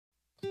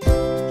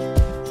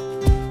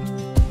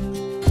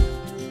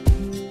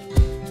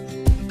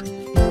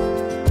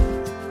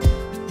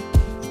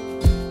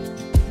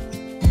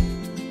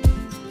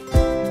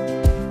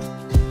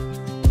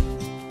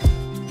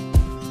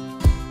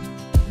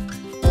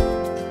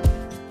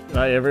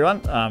Hey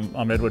everyone,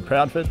 I'm Edward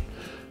Proudford.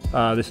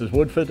 This is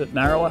Woodford at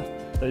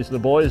Narrawa. These are the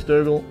boys,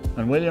 Dougal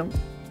and William,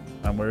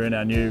 and we're in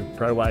our new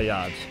ProWay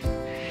yards.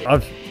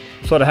 I've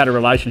sort of had a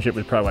relationship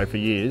with ProWay for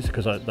years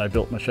because they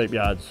built my sheep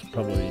yards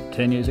probably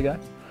 10 years ago.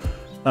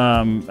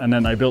 And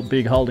then they built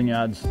big holding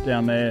yards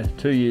down there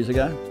 2 years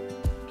ago.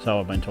 So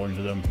I've been talking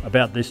to them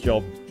about this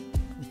job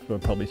for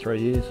probably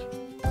 3 years.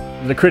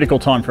 The critical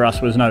time for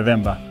us was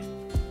November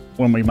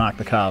when we marked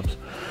the calves.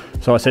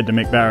 So I said to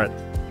Mick Barrett,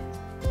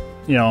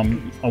 you know,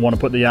 I want to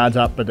put the yards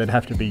up, but they'd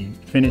have to be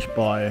finished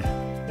by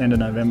end of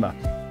November.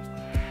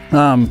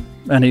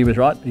 And he was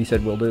right. He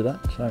said, we'll do that.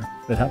 So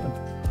it happened.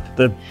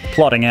 The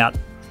plotting out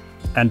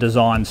and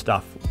design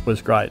stuff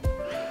was great.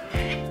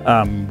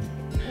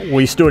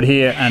 We stood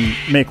here and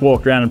Mick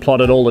walked around and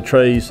plotted all the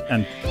trees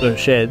and the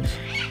sheds,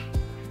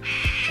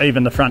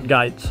 even the front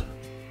gates.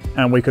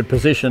 And we could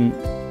position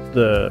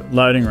the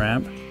loading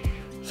ramp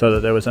so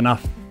that there was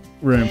enough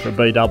room for a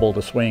B-double to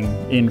swing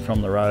in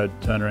from the road,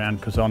 turn around,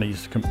 because on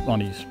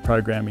his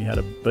program he had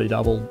a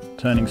B-double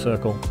turning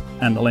circle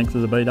and the length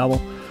of the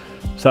B-double.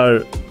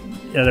 So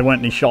yeah, there weren't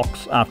any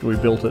shocks after we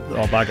built it.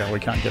 Oh bugger, we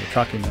can't get a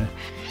truck in there.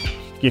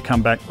 You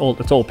come back,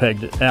 it's all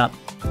pegged out.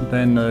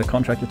 Then the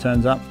contractor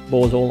turns up,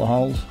 bores all the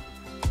holes,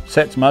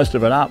 sets most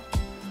of it up,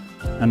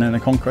 and then the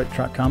concrete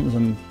truck comes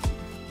and,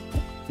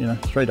 you know,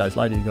 3 days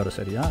later you've got a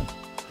set of yards.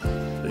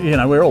 You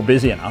know, we're all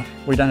busy enough.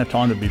 We don't have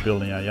time to be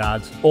building our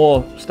yards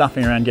or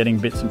stuffing around getting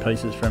bits and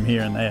pieces from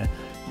here and there.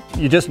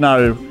 You just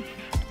know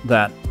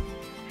that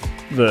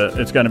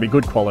it's going to be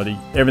good quality.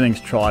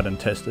 Everything's tried and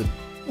tested.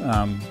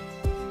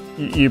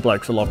 You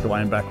blokes are locked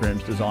away in back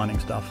rooms designing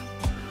stuff.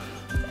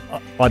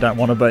 I don't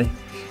want to be,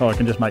 so I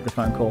can just make the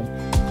phone call.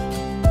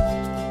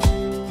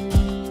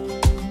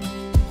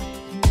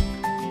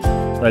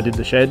 They did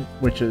the shed,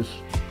 which is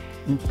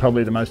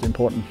probably the most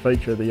important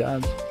feature of the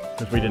yards,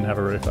 because we didn't have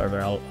a roof over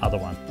our other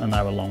one, and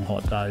they were long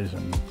hot days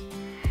and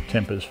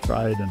tempers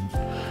frayed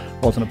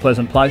and wasn't a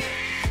pleasant place.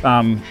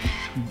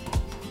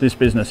 This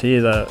business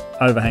here, the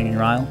overhanging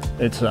rail,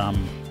 it's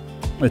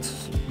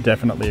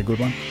definitely a good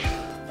one.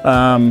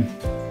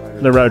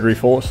 The rotary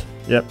force,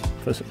 yep,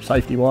 for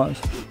safety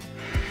wise.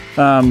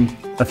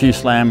 A few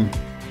slam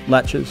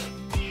latches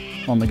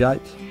on the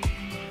gates,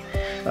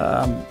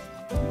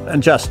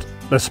 and just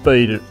the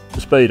speed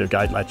of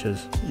gate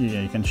latches.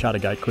 You can shut a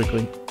gate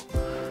quickly.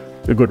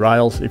 The good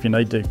rails, if you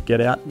need to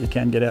get out, you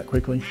can get out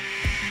quickly.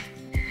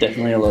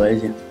 Definitely a lot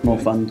easier, more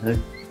fun too.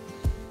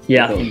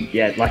 Yeah, I think,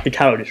 yeah, like the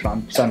cattle just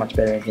run so much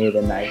better in here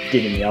than they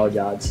did in the old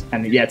yards.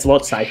 And yeah, it's a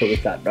lot safer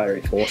with that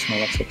rotary force and all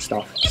that sort of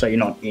stuff. So you're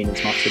not in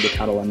as much with the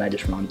cattle and they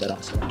just run better.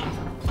 So.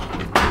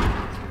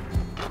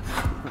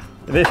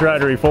 This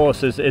rotary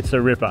force, it's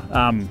a ripper.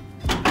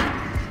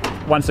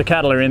 Once the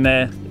cattle are in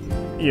there,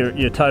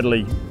 you're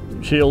totally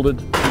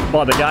shielded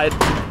by the gate.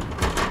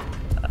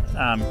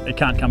 It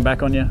can't come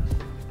back on you.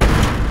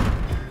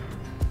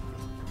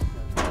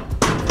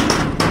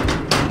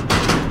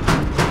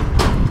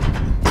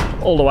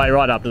 All the way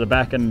right up to the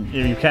back, and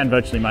you can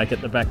virtually make it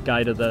the back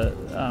gate of the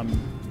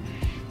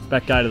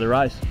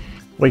race.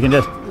 We can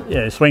just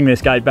swing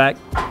this gate back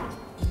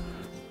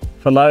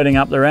for loading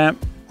up the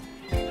ramp.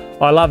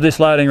 I love this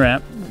loading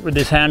ramp with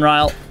this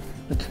handrail.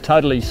 It's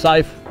totally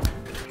safe.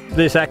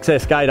 This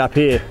access gate up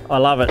here, I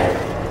love it.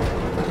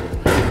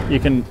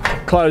 You can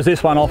close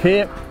this one off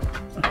here,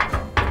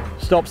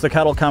 stops the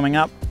cattle coming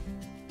up,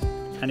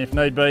 and if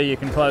need be you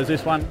can close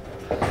this one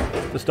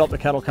to stop the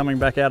cattle coming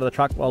back out of the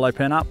truck while they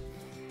pen up.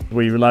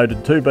 We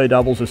loaded 2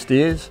 B-doubles of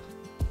steers.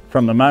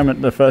 From the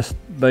moment the first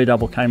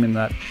B-double came in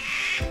that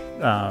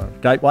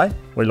gateway,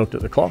 we looked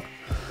at the clock.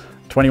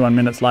 21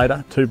 minutes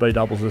later, 2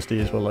 B-doubles of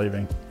steers were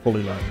leaving,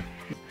 fully loaded.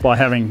 By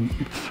having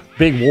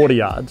big water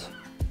yards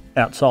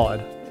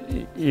outside,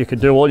 you could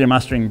do all your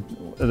mustering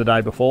the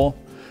day before,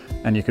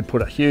 and you could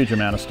put a huge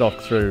amount of stock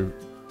through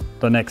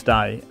the next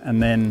day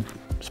and then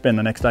spend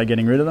the next day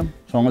getting rid of them.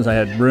 As long as they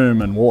had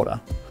room and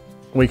water.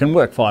 We can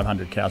work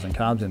 500 cows and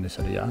calves in this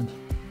set of yards,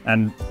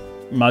 and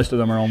most of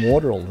them are on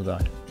water all the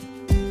day.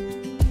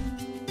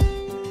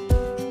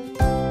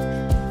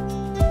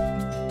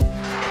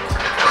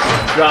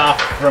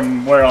 Draft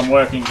from where I'm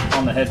working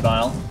on the head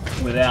bale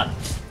without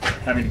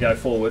having to go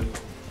forward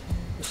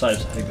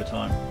saves a heap of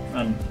time,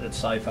 and it's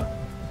safer.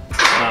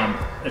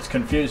 It's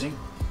confusing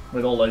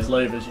with all these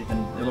levers. You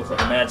look like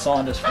a mad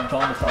scientist from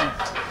time to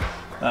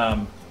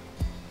time.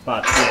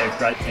 But yeah,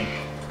 great thing.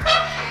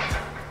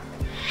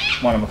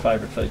 One of my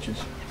favourite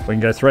features. We can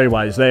go 3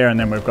 ways there, and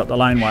then we've got the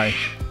laneway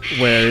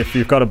where if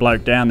you've got a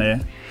bloke down there,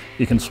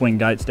 you can swing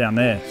gates down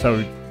there.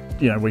 So,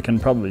 you know, we can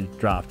probably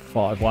draft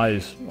 5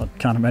 ways. I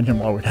can't imagine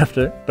why we'd have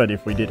to, but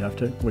if we did have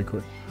to, we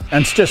could.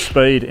 And it's just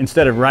speed.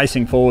 Instead of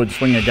racing forward,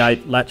 swing a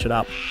gate, latch it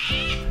up,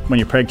 when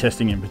you're preg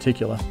testing in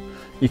particular,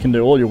 you can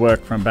do all your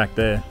work from back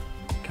there.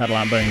 Cattle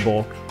aren't being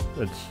balked.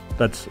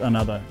 That's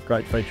another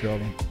great feature of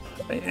them.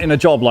 In a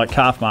job like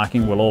calf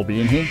marking, we'll all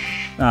be in here.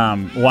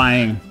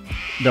 Weighing,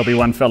 there'll be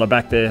one fella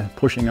back there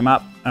pushing them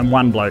up, and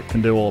one bloke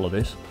can do all of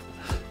this.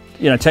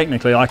 You know,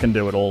 technically I can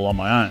do it all on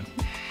my own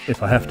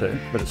if I have to,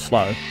 but it's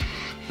slow.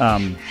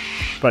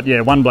 But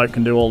yeah, one bloke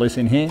can do all this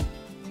in here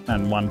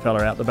and one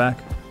fella out the back.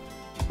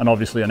 And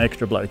obviously an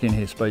extra bloke in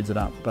here speeds it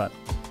up. But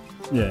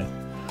yeah,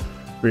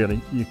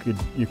 really, you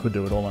could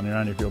do it all on your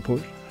own if you're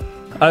pushed.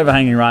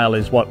 Overhanging rail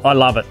is what, I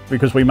love it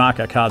because we mark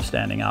our calves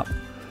standing up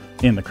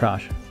in the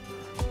crush.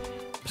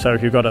 So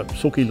if you've got a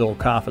sulky little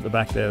calf at the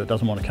back there that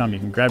doesn't want to come, you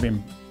can grab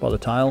him by the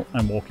tail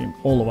and walk him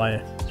all the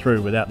way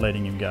through without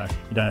letting him go.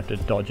 You don't have to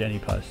dodge any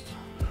posts.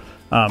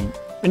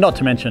 Not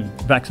to mention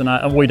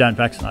vaccinate, we don't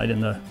vaccinate in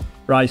the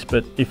race,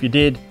 but if you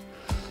did,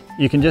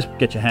 you can just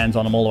get your hands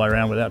on them all the way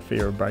around without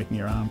fear of breaking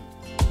your arm.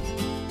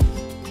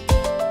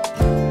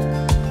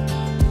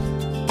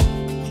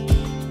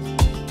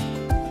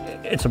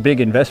 It's a big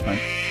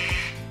investment.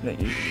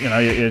 You know,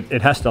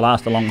 it has to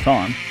last a long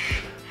time.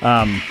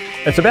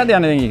 It's about the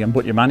only thing you can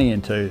put your money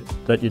into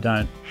that it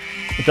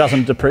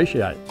doesn't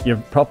depreciate. Your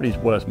property's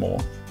worth more,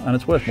 and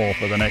it's worth more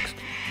for the next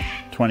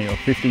 20 or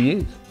 50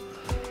 years.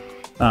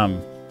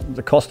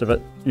 The cost of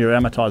it, you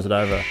amortise it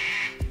over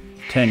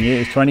 10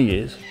 years, 20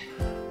 years,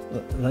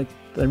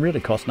 they really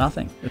cost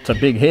nothing. It's a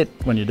big hit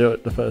when you do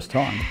it the first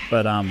time,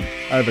 but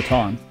over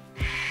time,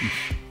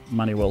 it's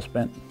money well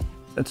spent.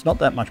 It's not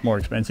that much more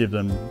expensive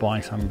than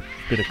buying some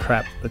bit of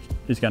crap that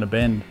is going to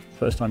bend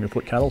first time you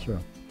put cattle through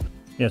them.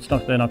 Yeah,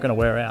 they're not going to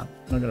wear out,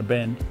 they're not going to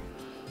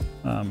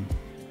bend.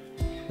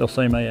 They'll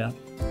see me out.